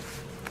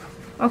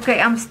 okay,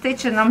 I'm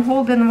stitching, I'm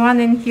holding one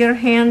in here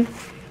hand,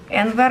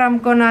 and where I'm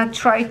gonna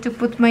try to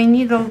put my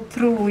needle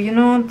through, you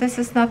know, this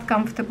is not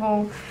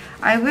comfortable.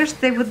 I wish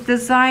they would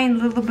design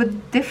a little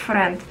bit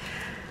different.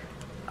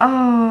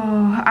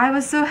 Oh, I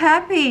was so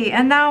happy,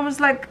 and now I was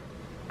like,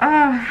 oh,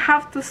 I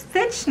have to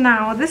stitch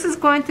now. This is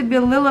going to be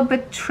a little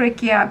bit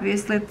tricky,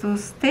 obviously, to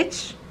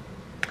stitch,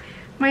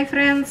 my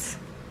friends.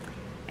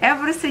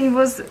 Everything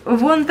was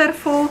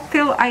wonderful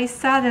till I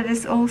saw that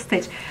it's all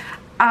stitched.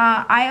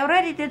 I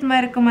already did my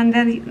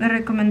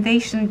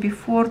recommendation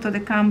before to the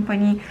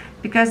company,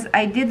 because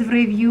I did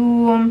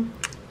review a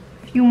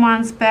few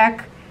months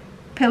back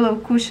pillow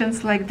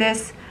cushions like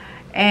this,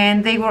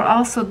 and they were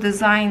also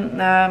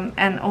designed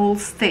and all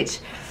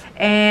stitched.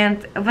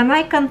 And when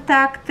I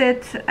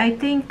contacted, I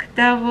think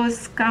that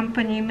was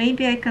company,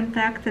 maybe I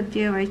contacted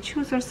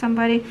DIYCHOOSE or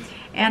somebody,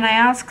 and I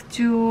asked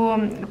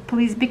to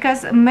please,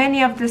 because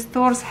many of the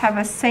stores have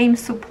a same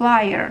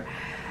supplier.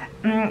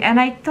 And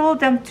I told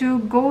them to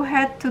go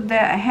ahead to the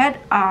head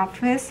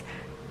office,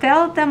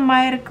 tell them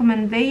my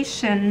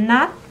recommendation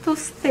not to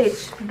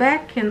stitch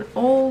back in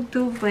all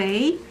the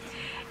way,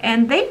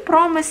 and they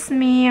promised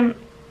me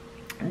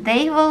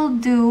they will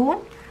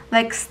do,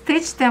 like,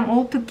 stitch them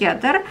all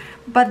together,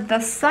 but the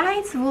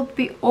sides will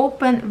be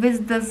open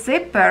with the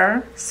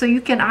zipper, so you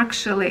can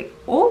actually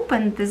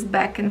open this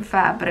back in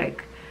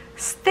fabric,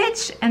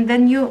 stitch, and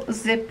then you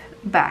zip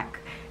back.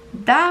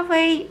 That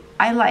way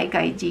I like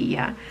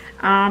idea.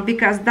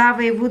 Because that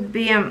way would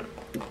be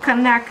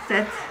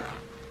connected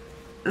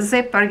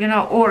zipper, you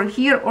know, or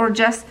here, or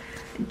just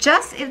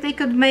if they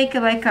could make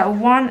like a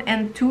 1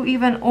 and 2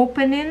 even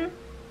opening,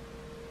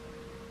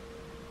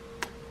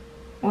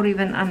 or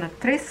even on the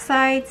 3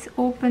 sides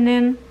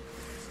opening,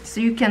 so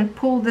you can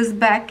pull this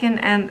back in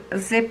and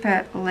zip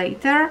it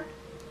later.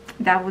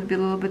 That would be a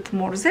little bit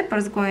more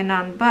zippers going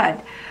on,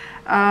 but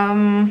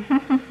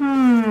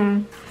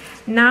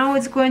now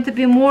it's going to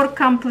be more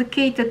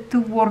complicated to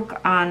work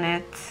on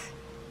it.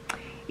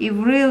 If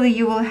really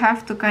you will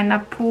have to kind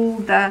of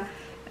pull the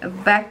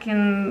back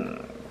in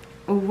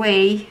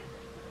away.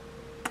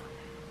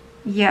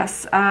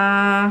 Yes,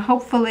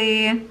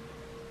 hopefully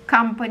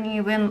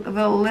company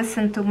will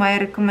listen to my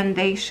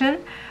recommendation.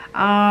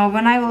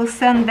 When I will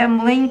send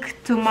them link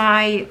to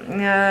my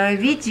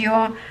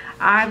video,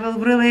 I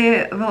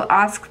will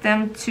ask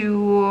them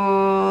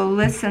to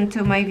listen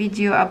to my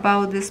video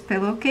about this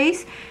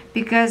pillowcase,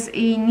 because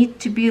it need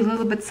to be a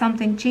little bit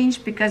something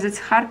changed, because it's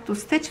hard to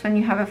stitch when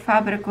you have a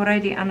fabric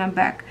already on a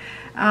back,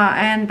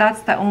 and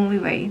that's the only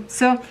way.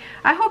 So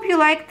I hope you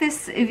like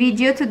this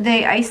video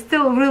today. I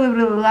still really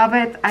love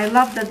it. I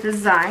love the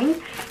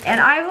design, and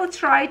I will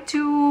try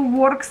to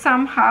work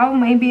somehow.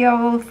 Maybe I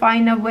will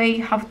find a way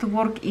how to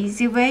work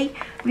easy way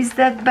with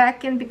that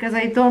backing, because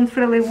I don't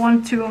really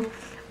want to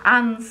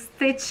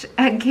unstitch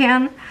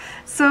again.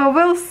 So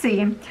we'll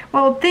see.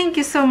 Well, thank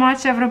you so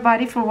much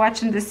everybody for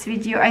watching this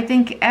video. I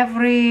think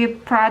every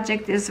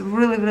project is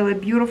really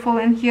beautiful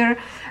in here.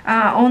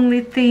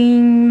 Only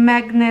thing,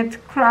 magnet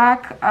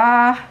crack,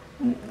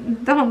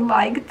 don't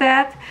like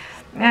that.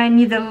 I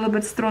need a little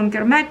bit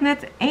stronger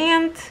magnet,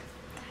 and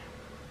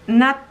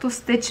not to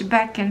stitch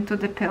back into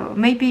the pillow.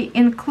 Maybe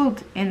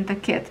include in the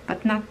kit,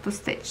 but not to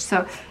stitch.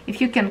 So if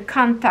you can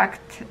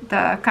contact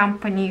the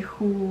company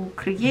who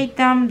create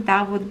them,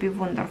 that would be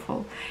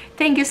wonderful.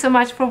 Thank you so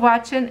much for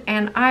watching,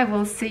 and I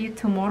will see you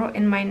tomorrow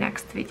in my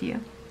next video.